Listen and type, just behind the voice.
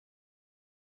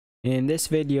In this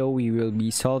video, we will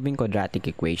be solving quadratic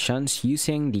equations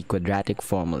using the quadratic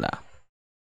formula.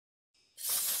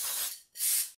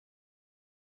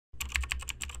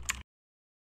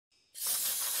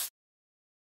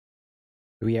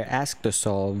 We are asked to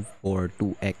solve for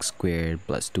 2x squared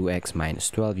plus 2x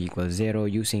minus 12 equals 0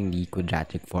 using the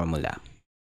quadratic formula.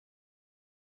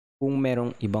 Kung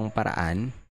merong ibang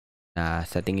paraan na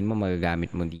sa tingin mo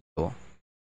magagamit mo dito,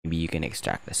 maybe you can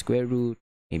extract the square root,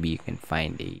 maybe you can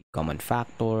find a common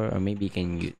factor, or maybe you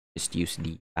can just use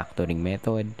the factoring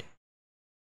method.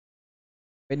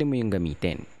 Pwede mo yung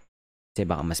gamitin kasi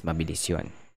baka mas mabilis yun.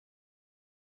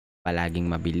 Palaging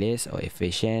mabilis o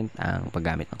efficient ang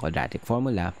paggamit ng quadratic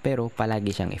formula, pero palagi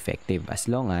siyang effective as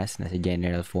long as nasa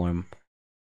general form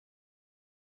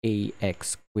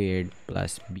ax squared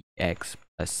plus bx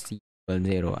plus c equals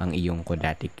 0 ang iyong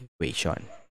quadratic equation.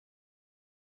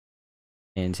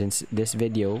 And since this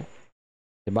video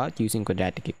is about using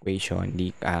quadratic equation,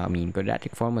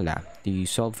 quadratic formula to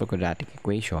solve for quadratic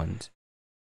equations,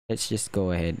 let's just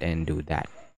go ahead and do that.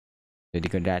 So the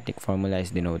quadratic formula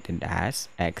is denoted as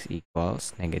x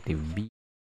equals negative b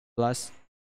plus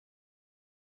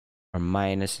or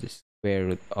minus the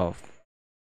square root of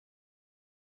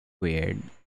squared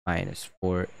minus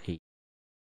 4a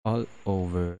all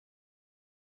over.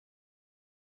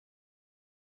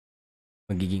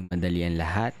 Magiging madali ang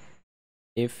lahat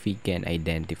if we can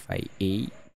identify a,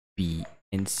 b,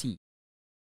 and c.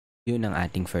 Yun ang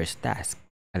ating first task.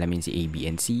 Alamin si a, b,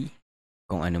 and c.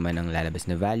 Kung ano man ang lalabas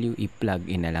na value,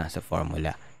 i-plug in na lang sa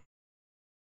formula.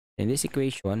 In this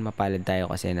equation, mapalad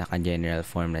tayo kasi naka-general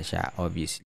form na siya,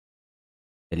 obviously.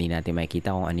 Dali natin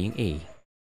makikita kung ano yung a.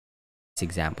 This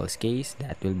example's case,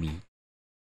 that will be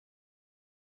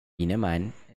b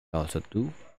naman, also 2,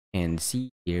 and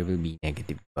c here will be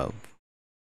negative 12.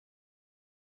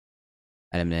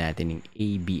 Alam na natin yung a,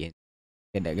 b, and c.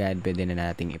 Agad-agad, pwede na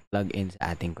natin i-plug in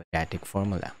sa ating quadratic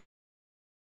formula.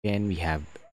 Then we have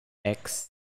x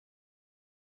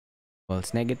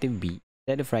equals negative b.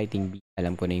 Instead of writing b,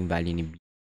 alam ko na yung value ni b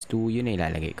is 2, yun na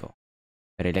ilalagay ko.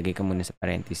 Pero ilagay ko muna sa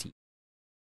parenthesis.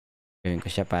 Gawin ko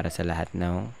siya para sa lahat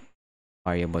ng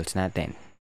variables natin.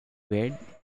 Squared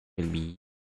will be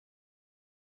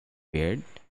squared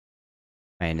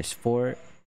minus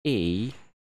 4a,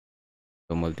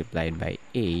 so multiplied by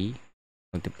a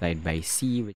multiplied by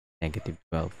c, which is negative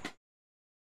 12.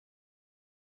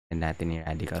 And natin yung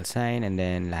radical sign, and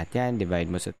then lahat yan divide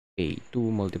mo sa a. 2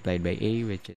 multiplied by a,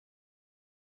 which is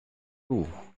 2.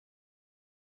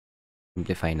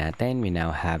 Simplify natin, we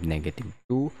now have negative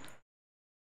 2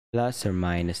 plus or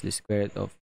minus the square root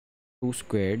of 2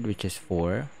 squared, which is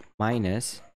 4,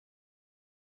 minus,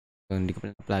 so hindi ko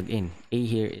pa plug in, a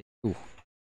here is 2.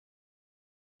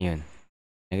 Yun.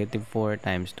 Negative 4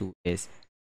 times 2 is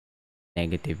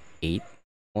negative 8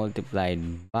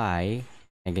 multiplied by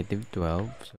negative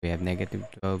 12. So we have negative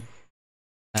 12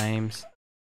 times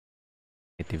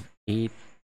negative 8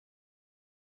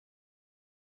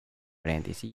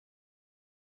 parenthesis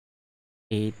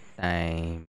 8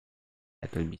 times,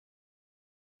 that will be,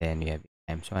 then we have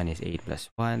times 1 is 8 plus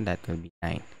 1, that will be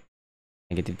 9.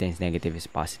 Negative times negative is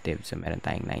positive, so meron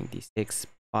tayong 96,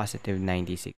 positive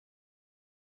 96.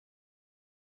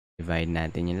 Divide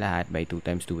natin yung lahat by 2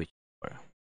 times 2, which is 4.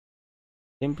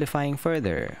 Simplifying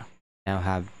further, now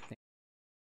have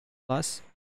plus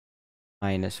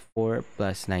minus 4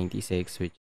 plus 96,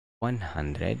 which is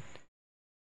 100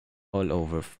 all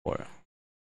over 4.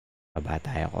 Baba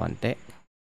tayo konti.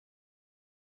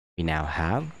 We now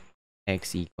have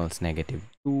x equals negative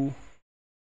 2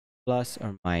 plus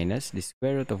or minus the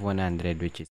square root of 100,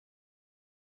 which is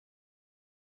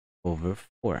over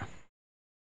 4.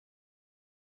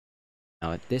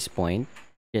 Now at this point,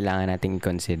 kailangan natin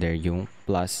consider yung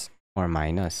plus or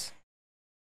minus.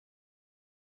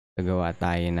 Gagawa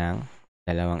tayo ng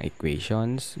dalawang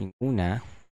equations. Yung una,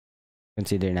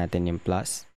 consider natin yung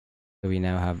plus. So we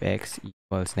now have x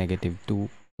equals negative 2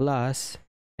 plus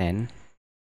 10.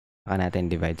 Saka natin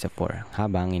divide sa 4.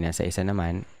 Habang inasa isa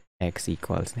naman, x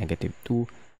equals negative 2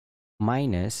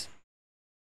 minus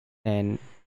 10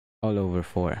 all over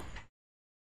 4.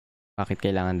 Bakit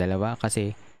kailangan dalawa?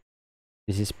 Kasi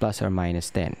this is plus or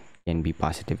minus 10. Can be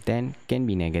positive 10, can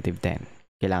be negative 10.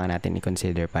 Kailangan natin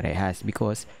i-consider parehas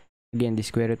because, again, the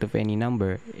square root of any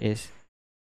number is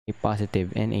a positive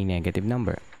and a negative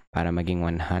number. Para maging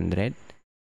 100,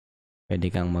 pwede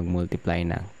kang mag-multiply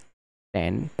ng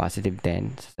 10, positive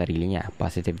 10 sa sarili niya.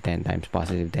 Positive 10 times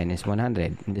positive 10 is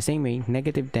 100. In the same way,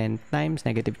 negative 10 times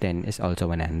negative 10 is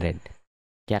also 100.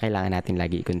 Kaya kailangan natin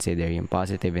lagi i-consider yung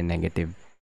positive and negative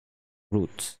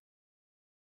roots.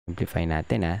 Simplify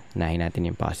natin Nahin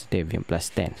natin yung positive, yung plus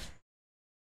 10.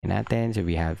 natin. So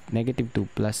we have negative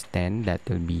 2 plus 10, that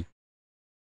will be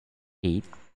 8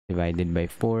 divided by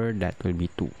 4, that will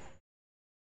be 2.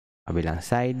 Kabilang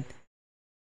side,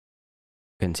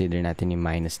 consider natin yung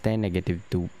minus 10. Negative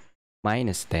 2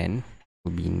 minus 10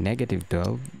 will be negative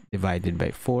 12 divided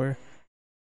by 4.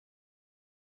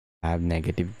 I have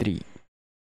negative 3.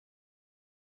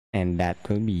 And that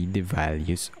will be the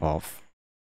values of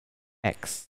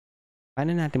x.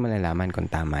 Paano natin malalaman kung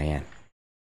tama yan?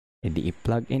 E di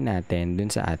i-plug in natin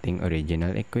dun sa ating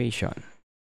original equation.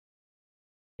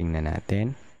 Tingnan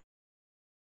natin.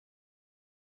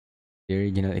 The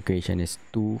original equation is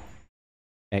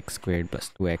 2x squared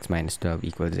plus 2x minus 12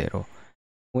 equals 0.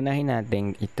 Unahin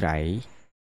natin i-try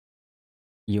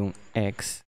yung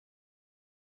x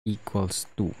equals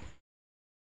 2.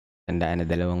 Tandaan na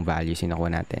dalawang values yung nakuha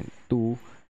natin. 2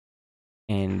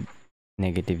 and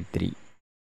negative 3.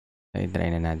 So,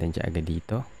 i-try na natin siya agad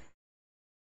dito.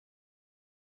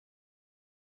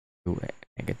 2,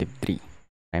 negative 3.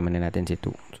 Try muna natin si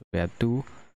 2. So, we have 2.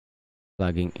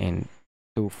 Plugging in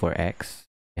 2 for x.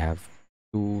 We have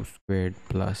 2 squared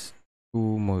plus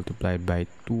 2 multiplied by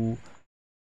 2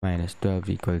 minus 12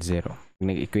 equals 0. Kung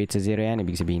nag-equate sa 0 yan,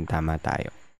 ibig sabihin tama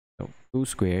tayo. So, 2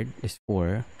 squared is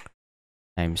 4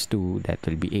 times 2, that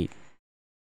will be 8.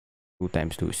 2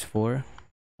 times 2 is 4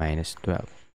 minus 12.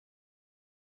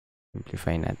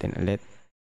 Simplify natin ulit.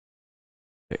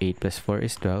 So, 8 plus 4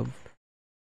 is 12.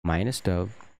 Minus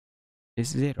 12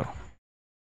 is 0.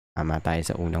 Tama tayo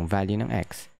sa unang value ng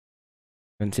x.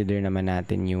 Consider naman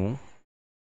natin yung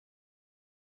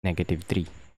negative 3.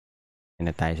 Yan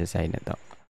na tayo sa side na to.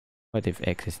 What if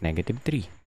x is negative 3?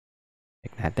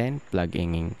 Check natin.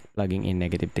 Plugging in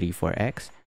negative 3 for x.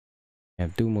 We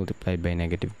have 2 multiplied by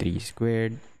negative 3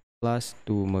 squared plus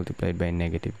 2 multiplied by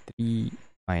negative 3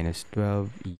 minus 12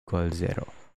 equals 0.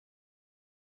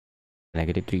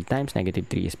 Negative 3 times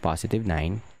negative 3 is positive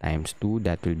 9 times 2,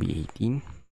 that will be 18.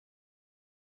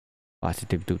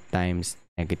 Positive 2 times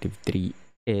negative 3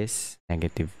 is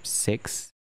negative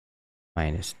 6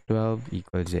 minus 12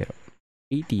 equals 0.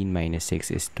 18 minus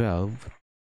 6 is 12.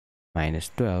 Minus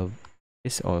 12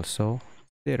 is also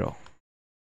 0.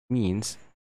 Means,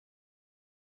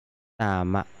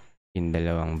 tama yung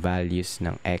dalawang values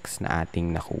ng x na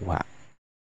ating nakuha.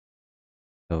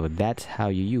 So, that's how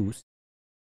you use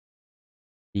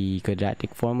the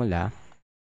quadratic formula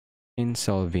in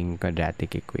solving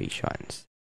quadratic equations.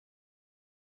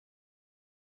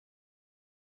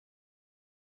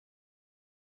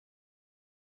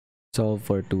 Solve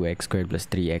for 2x squared plus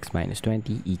 3x minus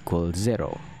 20 equals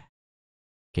 0.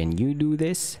 Can you do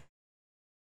this?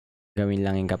 Gawin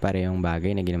lang yung kaparehong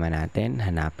bagay na ginawa natin.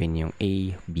 Hanapin yung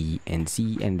A, B, and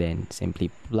C and then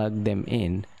simply plug them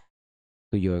in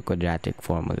to your quadratic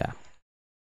formula.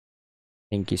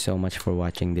 Thank you so much for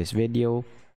watching this video.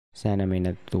 Sana may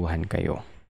natutuhan kayo.